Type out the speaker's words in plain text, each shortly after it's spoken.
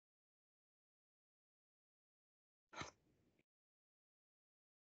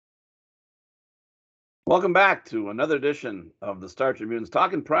Welcome back to another edition of the Star Tribune's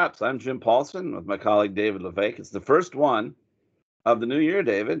Talking Preps. I'm Jim Paulson with my colleague David LeVake. It's the first one of the new year,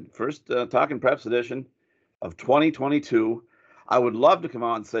 David. First Talking Preps edition of 2022. I would love to come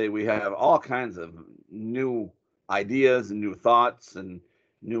out and say we have all kinds of new ideas and new thoughts and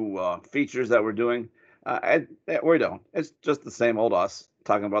new features that we're doing. We don't. It's just the same old us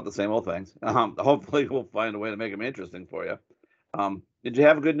talking about the same old things. Hopefully, we'll find a way to make them interesting for you. Did you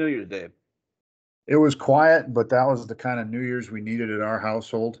have a good New Year's, Dave? It was quiet, but that was the kind of New Year's we needed at our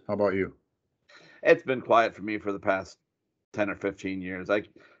household. How about you? It's been quiet for me for the past 10 or 15 years. I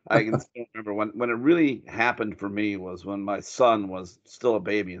can still remember when it really happened for me was when my son was still a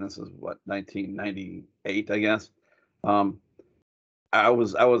baby, and this is what 1998, I guess. Um, I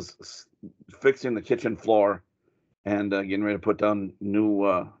was fixing the kitchen floor and getting ready to put down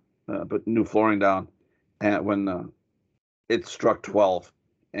put new flooring down, and when it struck 12,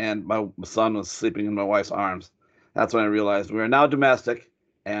 and my son was sleeping in my wife's arms. That's when I realized we are now domestic,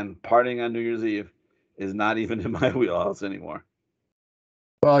 and partying on New Year's Eve is not even in my wheelhouse anymore.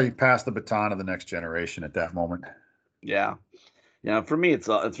 Well, you passed the baton to the next generation at that moment. Yeah, yeah. For me,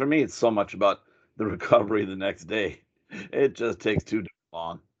 it's so much about the recovery the next day. It just takes too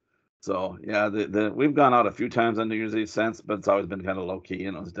long. So yeah, we've gone out a few times on New Year's Eve since, but it's always been kind of low key,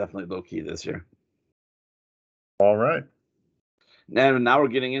 and it was definitely low key this year. All right. And now we're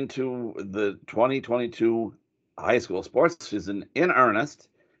getting into the 2022 high school sports season in earnest.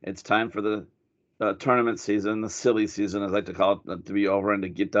 It's time for the tournament season, the silly season, as I like to call it, to be over and to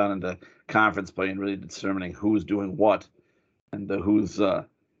get down into conference play and really determining who's doing what and who's the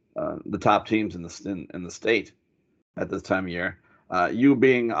top teams in the state at this time of year. You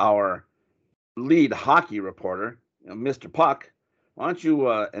being our lead hockey reporter, Mr. Puck, why don't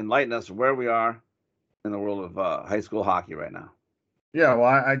you enlighten us where we are in the world of high school hockey right now? Yeah, well,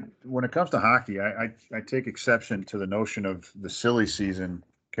 I when it comes to hockey, I take exception to the notion of the silly season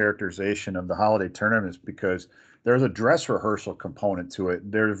characterization of the holiday tournaments because there's a dress rehearsal component to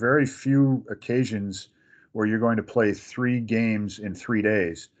it. There are very few occasions where you're going to play 3 games in 3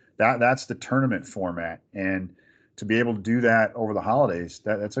 days. That's the tournament format, and to be able to do that over the holidays,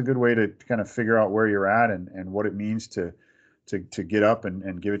 that's a good way to kind of figure out where you're at and what it means to get up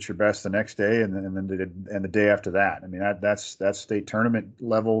and give it your best the next day and the day after that. I mean that's state tournament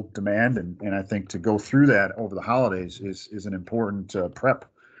level demand, and I think to go through that over the holidays is an important prep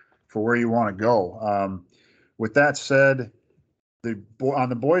for where you want to go. With that said, on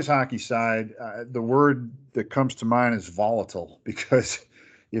the boys hockey side, the word that comes to mind is volatile because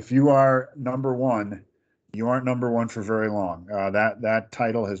if you are number one, you aren't number one for very long. That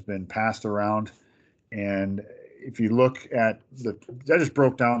title has been passed around, and if you look at I just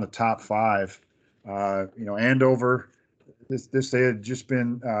broke down the top five. Andover. This they had just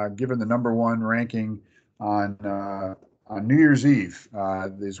been given the number one ranking on New Year's Eve.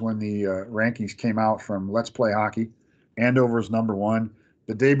 Is when the rankings came out from Let's Play Hockey. Andover is number one.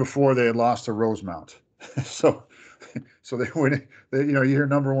 The day before they had lost to Rosemount, so they went. You hear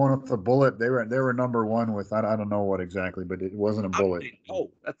number one with a bullet. They were number one with I don't know what exactly, but it wasn't a bullet.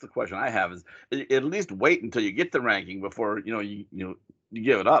 Oh, that's the question I have is at least wait until you get the ranking before you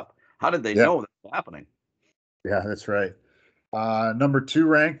give it up. How did they Yeah, know that was happening? yeah, that's right. Number two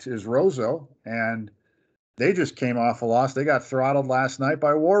ranked is Roseau, and they just came off a loss. They got throttled last night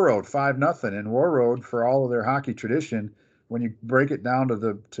by Warroad, 5-0. And Warroad, for all of their hockey tradition, when you break it down to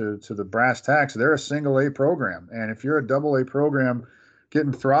the brass tacks, they're a single A program. And if you're a double A program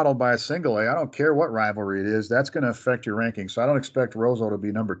getting throttled by a single A, I don't care what rivalry it is, that's going to affect your ranking. So I don't expect Roseau to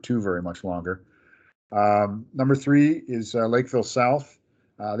be number two very much longer. Number three is Lakeville South.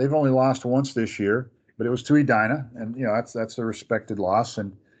 They've only lost once this year, but it was to Edina, and that's a respected loss.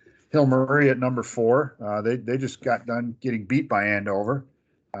 And Hill Murray at number four. They just got done getting beat by Andover,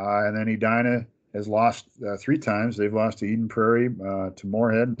 and then Edina has lost 3 times. They've lost to Eden Prairie, to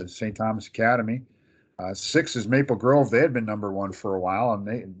Moorhead, to St. Thomas Academy. Six is Maple Grove. They had been number one for a while, and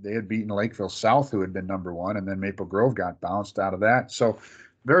they had beaten Lakeville South, who had been number one, and then Maple Grove got bounced out of that. So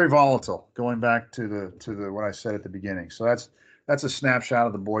very volatile. Going back to the what I said at the beginning. So that's a snapshot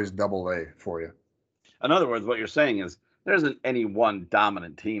of the boys double A for you. In other words, what you're saying is there isn't any one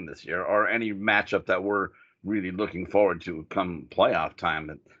dominant team this year or any matchup that we're really looking forward to come playoff time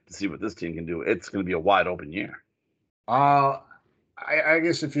to see what this team can do. It's going to be a wide open year. I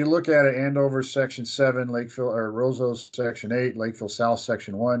guess if you look at it, Andover Section 7, Lakeville or Roseau's Section 8, Lakeville South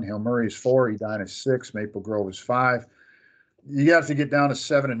Section 1, Hill Murray is 4, Edina is 6, Maple Grove is 5. You have to get down to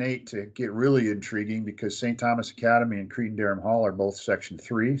 7 and 8 to get really intriguing because St. Thomas Academy and Cretin-Derham Hall are both Section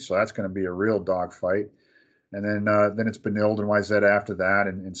 3, so that's going to be a real dogfight. And then it's Benilde and Wayzata after that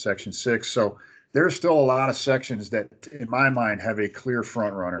in Section 6. So there's still a lot of sections that, in my mind, have a clear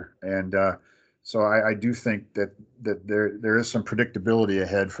front runner, and so I do think that there is some predictability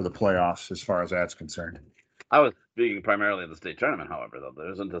ahead for the playoffs as far as that's concerned. I was speaking primarily of the state tournament, however, though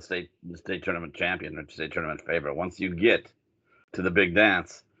there isn't the state tournament champion or state tournament favorite. Once you get to the big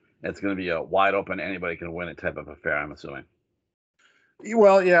dance, it's going to be a wide open, anybody can win it type of affair, I'm assuming.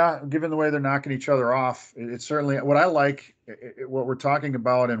 Well, yeah, given the way they're knocking each other off, it's certainly what I like. What we're talking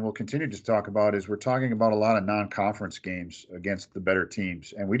about, and we'll continue to talk about, is we're talking about a lot of non-conference games against the better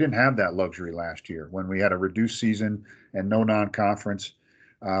teams, and we didn't have that luxury last year when we had a reduced season and no non-conference.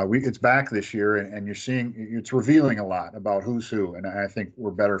 It's back this year, and you're seeing it's revealing a lot about who's who, and I think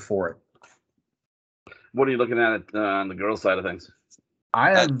we're better for it. What are you looking at on the girls' side of things?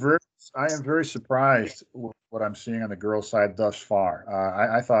 I am very surprised with what I'm seeing on the girls' side thus far.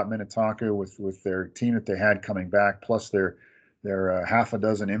 I thought Minnetonka, with their team that they had coming back, plus their half a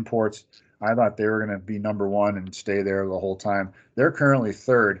dozen imports, I thought they were going to be number one and stay there the whole time. They're currently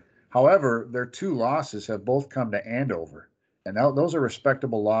third. However, their two losses have both come to Andover, and those are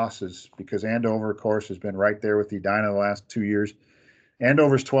respectable losses because Andover, of course, has been right there with Edina the last 2 years.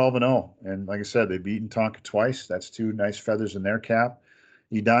 Andover's 12-0, and like I said, they've beaten Tonka twice. That's two nice feathers in their cap.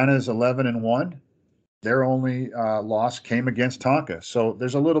 Edina is 11-1. Their only loss came against Tonka. So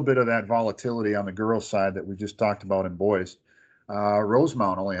there's a little bit of that volatility on the girls' side that we just talked about in boys.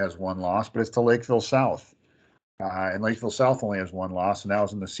 Rosemount only has one loss, but it's to Lakeville South. And Lakeville South only has one loss, and that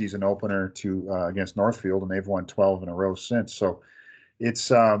was in the season opener against Northfield, and they've won 12 in a row since. So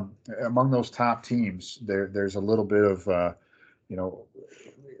it's among those top teams, there's a little bit of,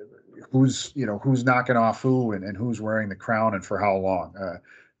 who's knocking off who and who's wearing the crown and for how long.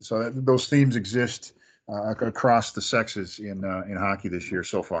 So those themes exist across the sexes in hockey this year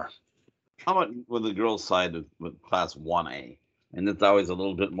so far. How about with the girls' side with Class 1A? And it's always a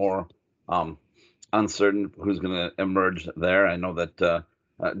little bit more uncertain who's going to emerge there. I know that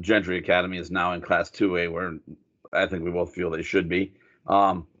Gentry Academy is now in Class 2A, where I think we both feel they should be.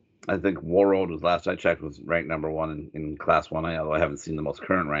 I think Warroad was, last I checked, was ranked number one in Class 1A, although I haven't seen the most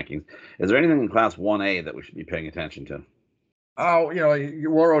current rankings. Is there anything in Class 1A that we should be paying attention to? Oh,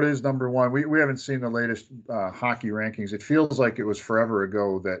 Warroad is number one. We haven't seen the latest hockey rankings. It feels like it was forever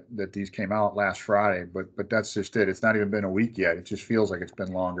ago that these came out last Friday, but that's just it. It's not even been a week yet. It just feels like it's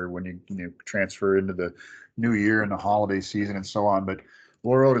been longer when you transfer into the new year and the holiday season and so on. But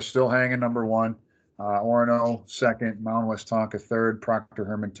Warroad is still hanging number one. Orono second, Mountain West Tonka third, Proctor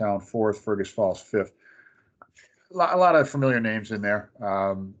Hermantown fourth, Fergus Falls fifth. A lot of familiar names in there.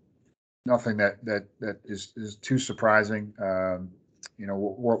 Nothing that is too surprising. Warroad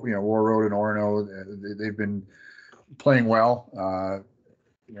and Orono, they've been playing well.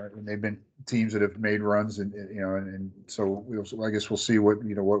 And they've been teams that have made runs, and so I guess we'll see what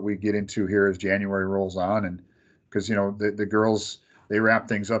we get into here as January rolls on, and because the girls, they wrap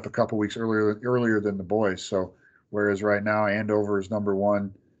things up a couple weeks earlier than the boys. So whereas right now Andover is number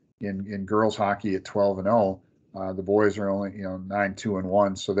one in girls hockey at 12-0, the boys are only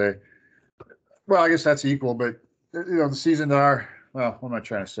 9-2-1. So I guess that's equal, but the seasons are, well, what am I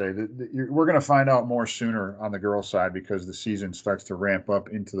trying to say? We're going to find out more sooner on the girls' side because the season starts to ramp up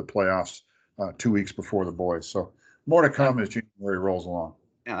into the playoffs 2 weeks before the boys. So more to come as January rolls along.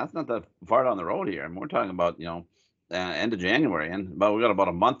 Yeah, that's not that far down the road here. And we're talking about, end of January, but we got about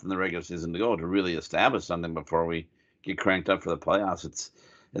a month in the regular season to go to really establish something before we get cranked up for the playoffs.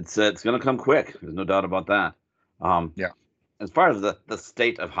 It's going to come quick. There's no doubt about that. Yeah. As far as the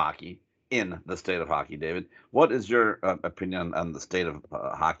state of hockey, David, what is your opinion on the state of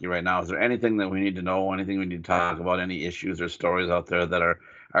hockey right now? Is there anything that we need to know? Anything we need to talk about? Any issues or stories out there that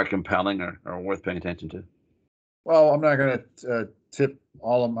are compelling or worth paying attention to? Well, I'm not going to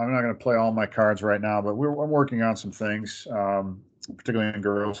I'm not going to play all my cards right now, but I'm working on some things, particularly in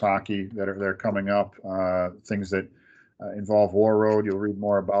girls hockey that are coming up. Things that involve Warroad, you'll read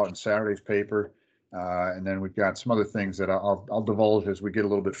more about in Saturday's paper. And then we've got some other things that I'll divulge as we get a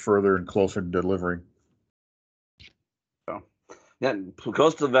little bit further and closer to delivering. So, yeah,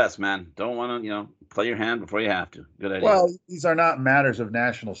 close to the vest, man. Don't want to, play your hand before you have to. Good idea. Well, these are not matters of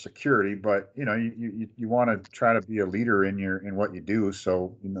national security, but you want to try to be a leader in what you do.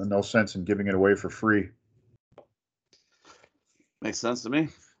 So no sense in giving it away for free. Makes sense to me.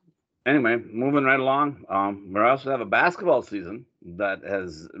 Anyway, moving right along. We also have a basketball season that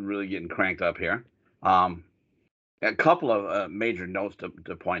has really getting cranked up here. A couple of major notes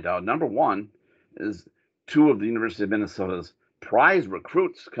to point out. Number one is two of the University of Minnesota's prize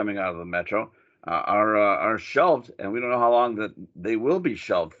recruits coming out of the Metro are shelved, and we don't know how long that they will be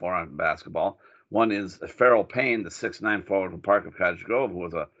shelved for on basketball. One is Farrell Payne, the 6'9" forward from Park of Cottage Grove, who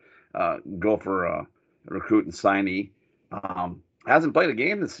was Gopher recruit and signee. Hasn't played a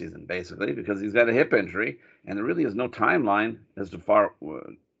game this season, basically, because he's got a hip injury, and there really is no timeline as to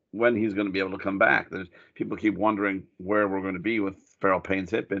when he's going to be able to come back. People keep wondering where we're going to be with Farrell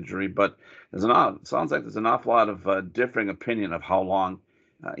Payne's hip injury, but sounds like there's an awful lot of differing opinion of how long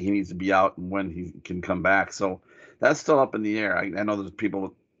he needs to be out and when he can come back. So that's still up in the air. I know there's people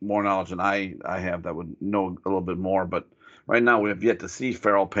with more knowledge than I have that would know a little bit more, but right now we have yet to see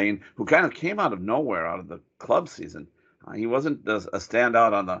Farrell Payne, who kind of came out of nowhere out of the club season. He wasn't a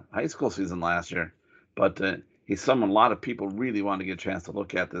standout on the high school season last year, but he's someone a lot of people really want to get a chance to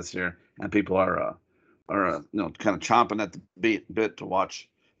look at this year, and people are kind of chomping at the bit to watch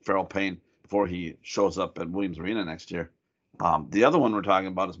Farrell Payne before he shows up at Williams Arena next year. The other one we're talking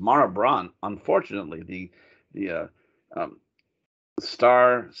about is Mara Braun. Unfortunately, the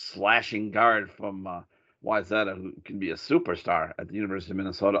star slashing guard from Wayzata, who can be a superstar at the University of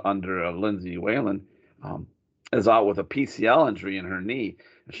Minnesota under Lindsay Whalen, is out with a PCL injury in her knee.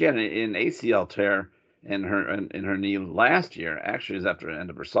 She had an ACL tear in her knee last year. Actually, it was after the end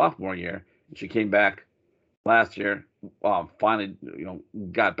of her sophomore year. She came back last year. Finally,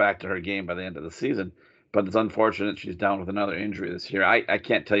 got back to her game by the end of the season. But it's unfortunate she's down with another injury this year. I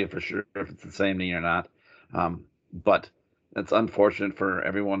can't tell you for sure if it's the same knee or not. But it's unfortunate for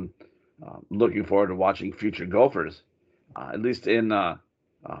everyone looking forward to watching future Gophers, at least in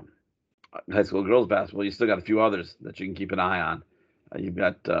high school girls basketball. You still got a few others that you can keep an eye on. You've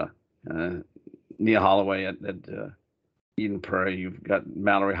got Nia Holloway at Eden Prairie. You've got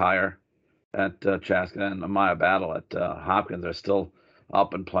Mallory Heyer at Chaska, and Amaya Battle at Hopkins are still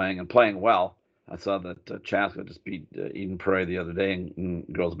up and playing well. I saw that Chaska just beat Eden Prairie the other day in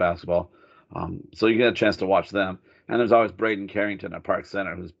girls basketball. So you get a chance to watch them. And there's always Braden Carrington at Park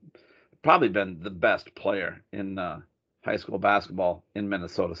Center, who's probably been the best player in high school basketball in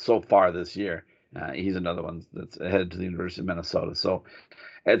Minnesota so far this year. He's another one that's headed to the University of Minnesota. So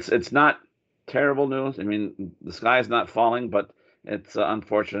it's not terrible news. I mean, the sky is not falling, but it's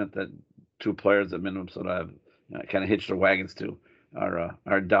unfortunate that two players that Minnesota have kind of hitched their wagons to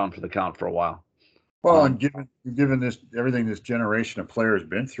are down for the count for a while. Well, and given this everything this generation of players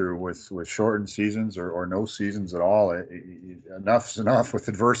been through with shortened seasons or no seasons at all, enough's enough with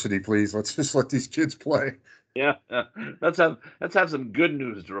adversity. Please, let's just let these kids play. Yeah, let's have some good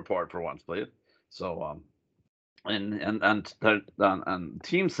news to report for once, please. So, and on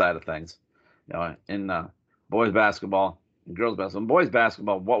team side of things, in boys basketball and girls basketball. In boys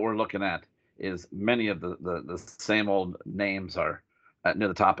basketball, what we're looking at is many of the same old names are near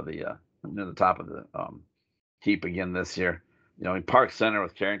the top of the heap again this year. Park Center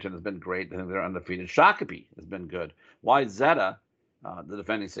with Carrington has been great. I think they're undefeated. Shakopee has been good. Wayzata, the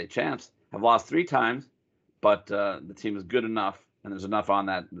defending state champs, have lost 3 times, but the team is good enough, and there's enough on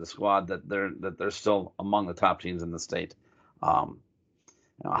the squad that they're still among the top teams in the state.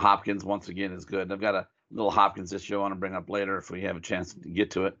 Hopkins once again is good. I've got a little Hopkins issue I want to bring up later if we have a chance to get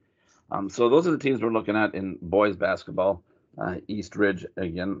to it. So those are the teams we're looking at in boys basketball. East Ridge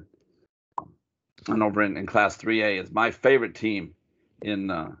again. And over in Class 3A is my favorite team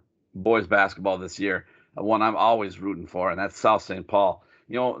in boys basketball this year, one I'm always rooting for, and that's South St. Paul.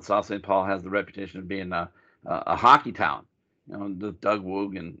 South St. Paul has the reputation of being a hockey town. The Doug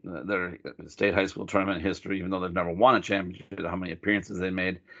Woog and their state high school tournament history, even though they've never won a championship, how many appearances they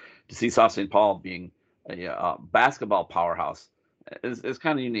made, to see South St. Paul being a basketball powerhouse is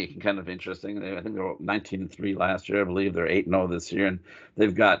kind of unique and kind of interesting. I think they were 19-3 last year. I believe they're 8-0 this year, and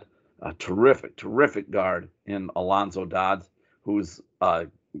they've got a terrific guard in Alonzo Dodds, who's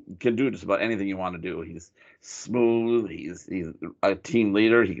can do just about anything you want to do. He's smooth. He's a team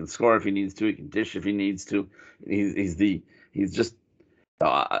leader. He can score if he needs to. He can dish if he needs to. He's just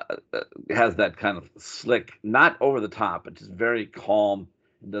has that kind of slick, not over the top, but just very calm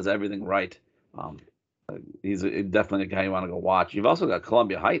and does everything right. He's definitely a guy you want to go watch. You've also got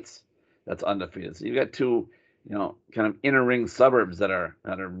Columbia Heights that's undefeated. So you've got two, kind of inner ring suburbs that are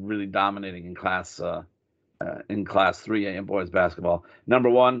really dominating in Class 3A in boys basketball. Number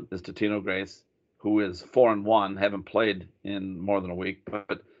 1 is Totino Grace, who is 4-1, haven't played in more than a week,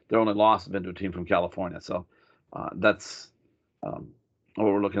 but their only loss has been to a team from California. So that's what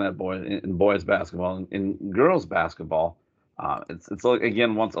we're looking at in boys basketball. In girls basketball, it's like,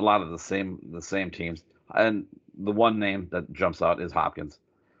 again, once a lot of the same teams, and the one name that jumps out is Hopkins.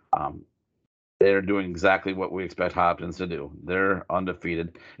 They're doing exactly what we expect Hopkins to do. They're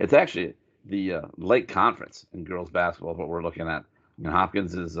undefeated. It's actually the Lake Conference in girls basketball, what we're looking at.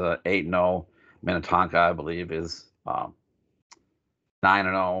 Hopkins is 8-0. Minnetonka, I believe, is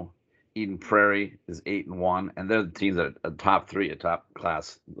 9-0. Eden Prairie is 8-1, and they're the teams that are top three, a top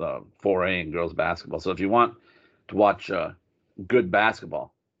class 4A in girls basketball. So if you want to watch good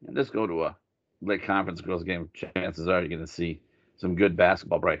basketball, and just go to a Lake Conference girls game, chances are you're going to see some good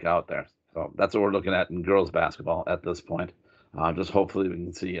basketball break out there. So that's what we're looking at in girls basketball at this point. Just hopefully we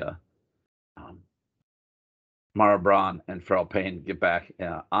can see um, Mara Braun and Farrell Payne get back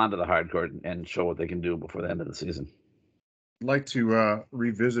onto the hard court and show what they can do before the end of the season. I'd like to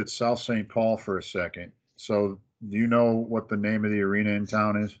revisit South St. Paul for a second. So, do you know what the name of the arena in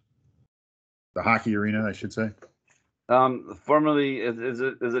town is? The hockey arena, I should say. Formerly, is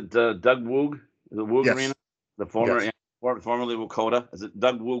it Doug Woog? Is it Woog Yes. Arena? The former, Yes. formerly Wokota. Is it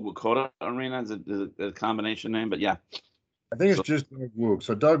Doug Woog Wokota Arena? Is it a combination name? But yeah. I think it's just Doug Woog.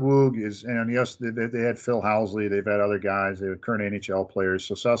 So Doug Woog is, and yes, they had Phil Housley. They've had other guys. They were current NHL players.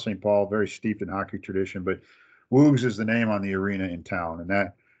 So South St. Paul, very steeped in hockey tradition, but Woogs is the name on the arena in town, and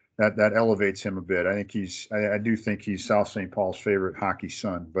that elevates him a bit. I do think he's South St. Paul's favorite hockey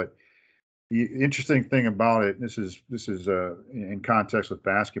son. But the interesting thing about it, this is in context with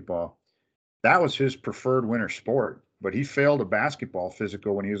basketball. That was his preferred winter sport, but he failed a basketball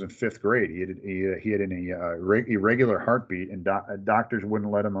physical when he was in fifth grade. He had an irregular heartbeat, and doctors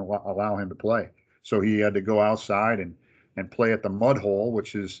wouldn't let him allow him to play. So he had to go outside and play at the Mud Hole,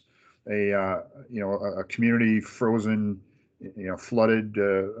 which is a community frozen, flooded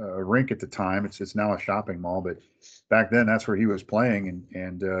rink at the time. It's now a shopping mall, but back then that's where he was playing,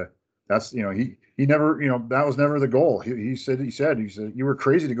 and that's he never that was never the goal. He said you were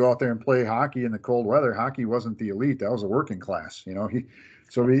crazy to go out there and play hockey in the cold weather. Hockey wasn't the elite; that was a working class.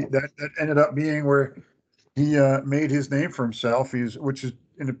 That ended up being where he made his name for himself.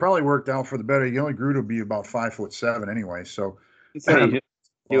 And it probably worked out for the better. He only grew to be about 5'7" anyway. So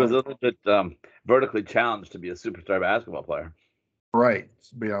he was a little bit vertically challenged to be a superstar basketball player. Right.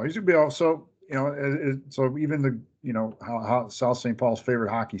 He's gonna be also so even how South St. Paul's favorite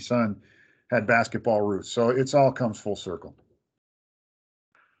hockey son had basketball roots. So it's all comes full circle.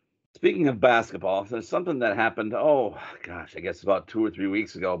 Speaking of basketball, there's something that happened. Oh gosh, I guess about 2 or 3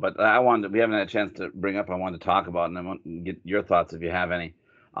 weeks ago. But we haven't had a chance to bring up. I wanted to talk about, and I want to get your thoughts if you have any.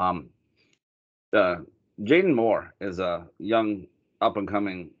 Jaden Moore is a young up and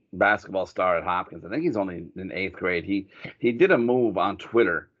coming basketball star at Hopkins. I think he's only in 8th grade. He did a move on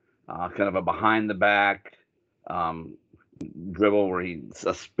Twitter, kind of a behind the back dribble where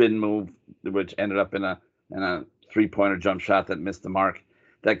a spin move, which ended up in a 3-pointer jump shot that missed the mark.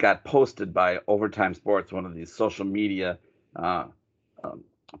 That got posted by Overtime Sports, one of these social media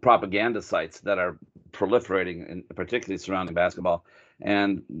propaganda sites that are proliferating, particularly surrounding basketball.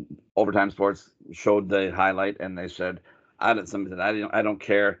 And Overtime Sports showed the highlight, and they said, I don't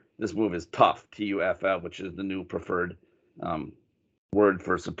care. This move is tough, TUFF, which is the new preferred word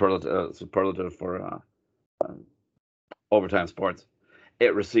for superlative for Overtime Sports.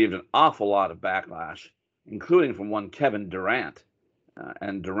 It received an awful lot of backlash, including from one Kevin Durant.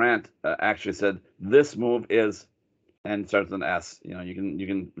 And Durant actually said, this move is, and starts with an S. You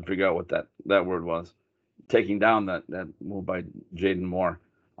can figure out what that word was. Taking down that move by Jaden Moore.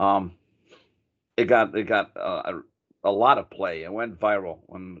 It got a lot of play. It went viral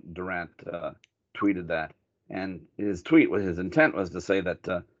when Durant tweeted that. And his intent was to say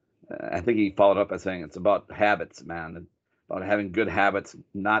that, I think he followed up by saying it's about habits, man, about having good habits,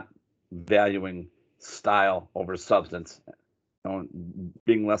 not valuing style over substance,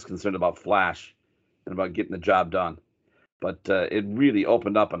 being less concerned about flash and about getting the job done. But it really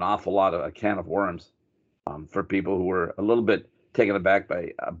opened up an awful lot of a can of worms for people who were a little bit taken aback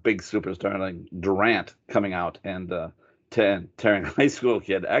by a big superstar like Durant coming out and tearing a high school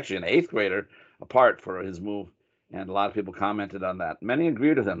kid, actually an 8th grader, apart for his move. And a lot of people commented on that. Many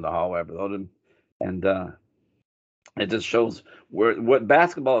agreed with him, however, and it just shows what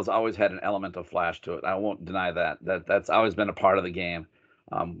basketball has always had an element of flash to it. I won't deny that's always been a part of the game.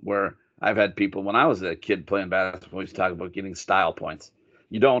 Where I've had people, when I was a kid playing basketball, we used to talk about getting style points.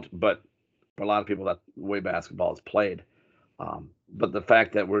 You don't, but for a lot of people, that's the way basketball is played. But the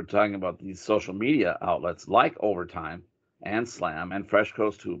fact that we're talking about these social media outlets like Overtime and Slam and Fresh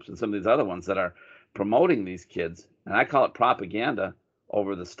Coast Hoops and some of these other ones that are promoting these kids, and I call it propaganda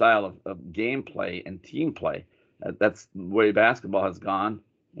over the style of gameplay and team play. That's the way basketball has gone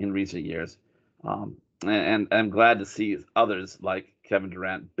in recent years. And I'm glad to see others like Kevin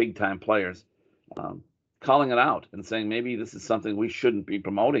Durant, big-time players, calling it out and saying maybe this is something we shouldn't be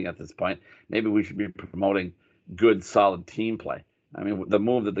promoting at this point. Maybe we should be promoting good, solid team play. I mean, the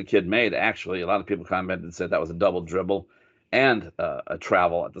move that the kid made, actually, a lot of people commented and said that was a double dribble and a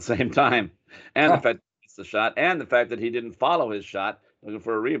travel at the same time. And the fact that it's the shot, and the fact that he didn't follow his shot looking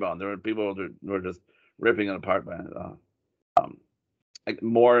for a rebound. There were people who were just ripping it apart. Um,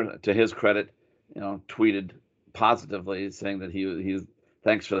 Moore, to his credit, tweeted positively saying that he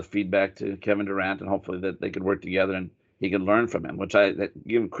thanks for the feedback to Kevin Durant and hopefully that they could work together and he could learn from him. Which I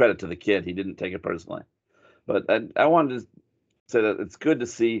give him credit to the kid. He didn't take it personally, but I wanted to say that it's good to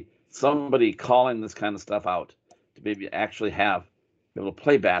see somebody calling this kind of stuff out to maybe actually be able to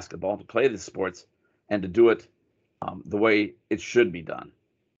play basketball, to play these sports, and to do it the way it should be done.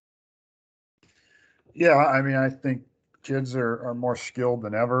 Yeah, I mean, I think kids are more skilled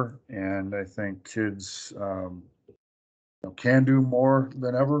than ever, and I think kids can do more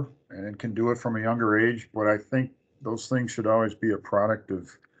than ever, and can do it from a younger age. But I think those things should always be a product of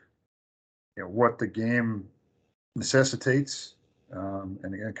what the game necessitates,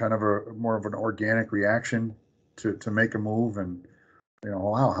 and kind of a more of an organic reaction to make a move. And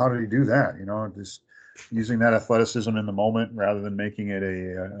wow, how did he do that? Just using that athleticism in the moment rather than making it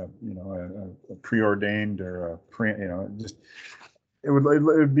a preordained or just it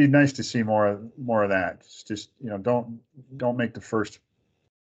would be nice to see more of that. Just don't make the first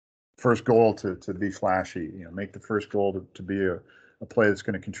goal to be flashy. Make the first goal to be a play that's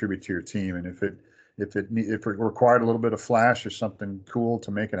going to contribute to your team. And if it required a little bit of flash or something cool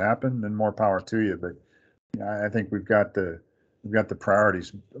to make it happen, then more power to you. But I think we've got the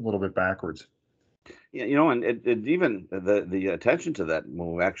priorities a little bit backwards. Yeah, and it even the attention to that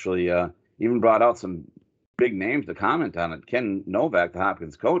move actually even brought out some big names to comment on it. Ken Novak, the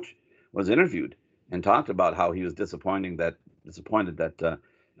Hopkins coach, was interviewed and talked about how he was disappointed that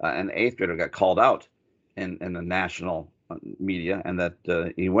an eighth grader got called out in the national media and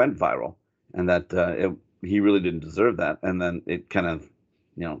that he went viral and that he really didn't deserve that. And then it kind of,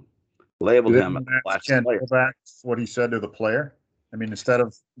 labeled him as a flash player. Back what he said to the player. I mean, instead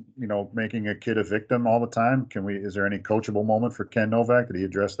of making a kid a victim all the time, is there any coachable moment for Ken Novak? Did he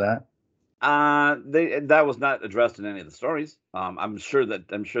address that? That was not addressed in any of the stories. I'm sure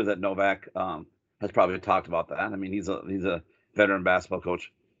that Novak has probably talked about that. I mean, he's a veteran basketball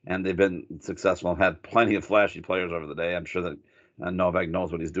coach, and they've been successful and had plenty of flashy players over the day. I'm sure that Novak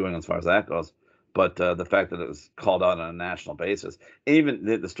knows what he's doing as far as that goes. But the fact that it was called out on a national basis, even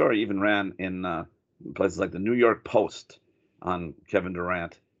the story even ran in places like the New York Post on Kevin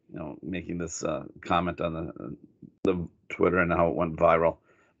Durant, making this comment on the Twitter and how it went viral.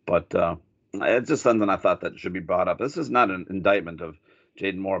 But it's just something I thought that should be brought up. This is not an indictment of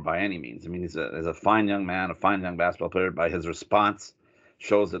Jaden Moore by any means. I mean, he's a fine young man, a fine young basketball player. By his response,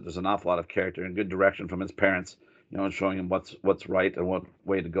 shows that there's an awful lot of character and good direction from his parents, and showing him what's right and what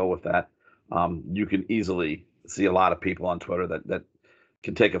way to go with that. You can easily see a lot of people on Twitter that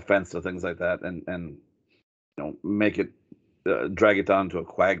can take offense to things like that and make it drag it down to a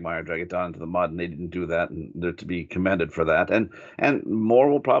quagmire, drag it down into the mud, and they didn't do that, and they're to be commended for that. And Moore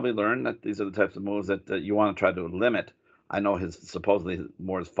will probably learn that these are the types of moves that you want to try to limit. I know supposedly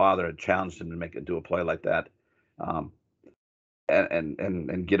Moore's father had challenged him to do a play like that, and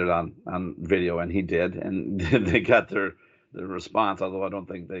get it on video, and he did, and they got their response. Although I don't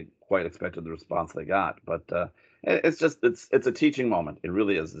think they quite expected the response they got, but. It's a teaching moment. It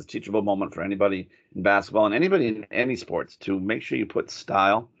really is. It's a teachable moment for anybody in basketball and anybody in any sports to make sure you put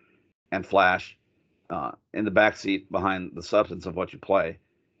style and flash in the backseat behind the substance of what you play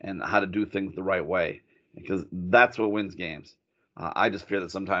and how to do things the right way, because that's what wins games. I just fear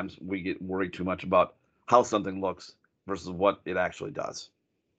that sometimes we get worried too much about how something looks versus what it actually does.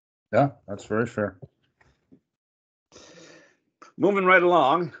 Yeah, that's very fair. Moving right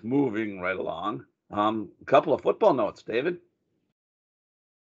along. A couple of football notes, David.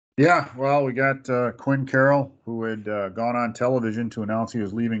 Yeah, well, we got Quinn Carroll, who had gone on television to announce he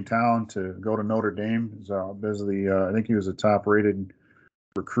was leaving town to go to Notre Dame. I think he was a top-rated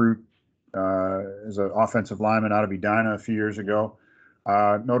recruit as an offensive lineman out of Edina a few years ago.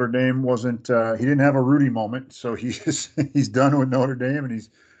 Notre Dame wasn't. He didn't have a Rudy moment, so he's done with Notre Dame, and he's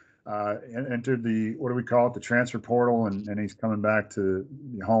entered the transfer portal, and he's coming back to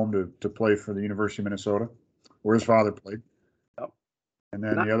home to play for the University of Minnesota, where his father played. Oh. And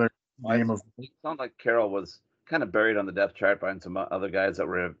then the other name of it sounds like Carroll was kind of buried on the depth chart by some other guys that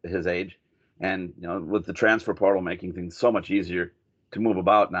were his age, and with the transfer portal making things so much easier to move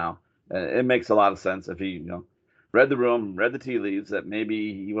about now, it makes a lot of sense if he read the room, read the tea leaves, that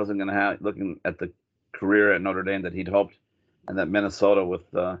maybe he wasn't going to have looking at the career at Notre Dame that he'd hoped, and that Minnesota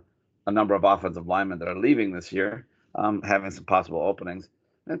with a number of offensive linemen that are leaving this year, having some possible openings.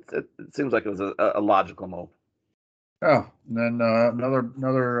 It seems like it was a logical move. Oh, and then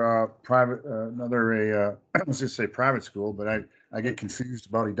another private, I was just say private school, but I get confused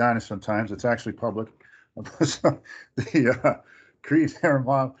about Edina sometimes. It's actually public. The Cretin-Derham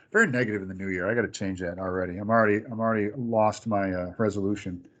Hall. Very negative in the new year. I got to change that already. I'm already lost my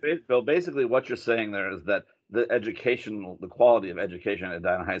resolution. Bill, basically what you're saying there is that the quality of education at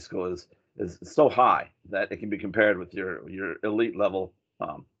Edina High School is so high that it can be compared with your elite level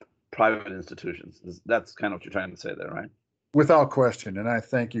private institutions. That's kind of what you're trying to say there, right? Without question, and I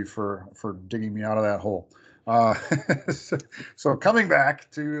thank you for digging me out of that hole. Uh, so coming back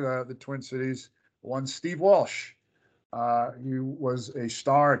to the Twin Cities, one Steve Walsh. He was a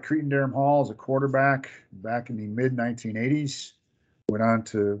star at Cretin-Derham Hall as a quarterback back in the mid 1980s. Went on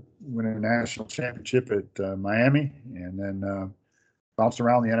to win a national championship at Miami, and then bounced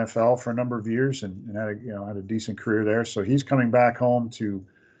around the NFL for a number of years, and had a decent career there. So he's coming back home to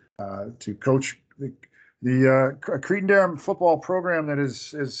coach the Cretin-Derham football program that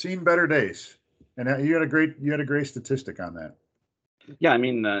has seen better days. And you had a great statistic on that. Yeah, I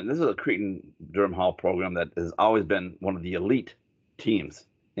mean, this is a Cretin-Derham Hall program that has always been one of the elite teams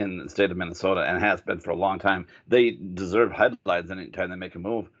in the state of Minnesota and has been for a long time. They deserve headlines anytime they make a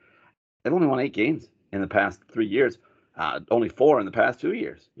move. They've only won 8 games in the past 3 years, only 4 in the past 2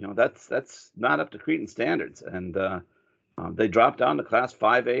 years. That's not up to Cretin standards, and they dropped down to Class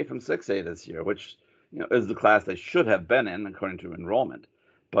 5A from 6A this year, which is the class they should have been in according to enrollment.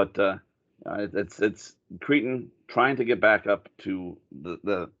 But it's Cretin trying to get back up to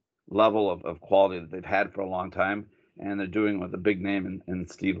the level of quality that they've had for a long time, and they're doing with a big name in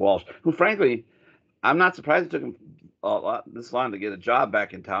Steve Walsh, who frankly, I'm not surprised it took him this long to get a job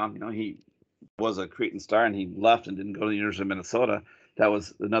back in town. He was a Cretin star and he left and didn't go to the University of Minnesota. That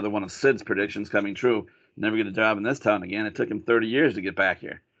was another one of Sid's predictions coming true. Never get a job in this town again. It took him 30 years to get back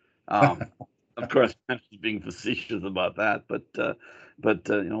here. Of course, I'm just being facetious about that, but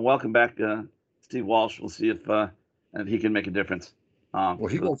welcome back, Steve Walsh. We'll see if he can make a difference. Well,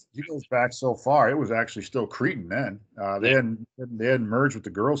 he goes back so far. It was actually still Cretin then. They hadn't merged with the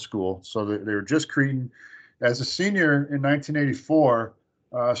girls' school, so they were just Cretin. As a senior in 1984,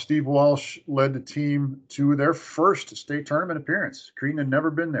 Steve Walsh led the team to their first state tournament appearance. Cretin had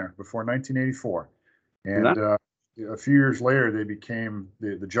never been there before 1984, and a few years later, they became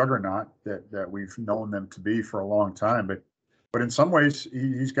the juggernaut that we've known them to be for a long time. But in some ways,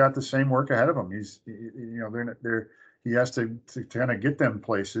 he's got the same work ahead of him. He has to kind of get them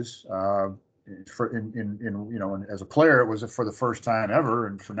places. As a player, it was for the first time ever,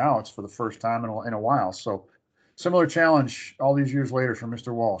 and for now, it's for the first time in a while. So, similar challenge all these years later for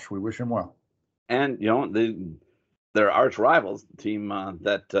Mr. Walsh. We wish him well. And their arch rivals, the team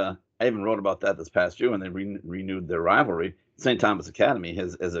that I even wrote about that this past year when they renewed their rivalry. St. Thomas Academy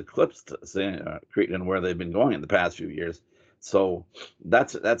has eclipsed Cretin where they've been going in the past few years. So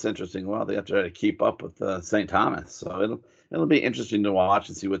that's interesting. Well, they have to try to keep up with St. Thomas. So it'll be interesting to watch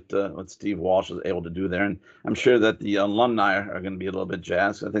and see what Steve Walsh is able to do there. And I'm sure that the alumni are going to be a little bit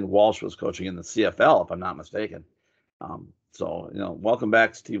jazzed. I think Walsh was coaching in the CFL, if I'm not mistaken. So welcome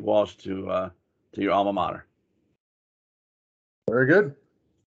back, Steve Walsh, to your alma mater. Very good.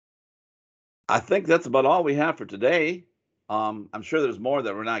 I think that's about all we have for today. I'm sure there's more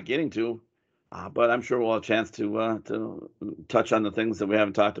that we're not getting to, but I'm sure we'll have a chance to touch on the things that we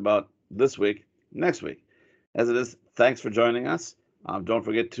haven't talked about this week, next week. As it is, thanks for joining us. Don't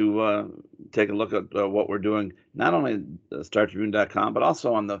forget to take a look at what we're doing, not only at StarTribune.com, but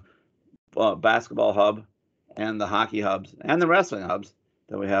also on the basketball hub and the hockey hubs and the wrestling hubs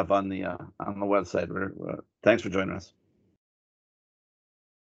that we have on the website. Thanks for joining us.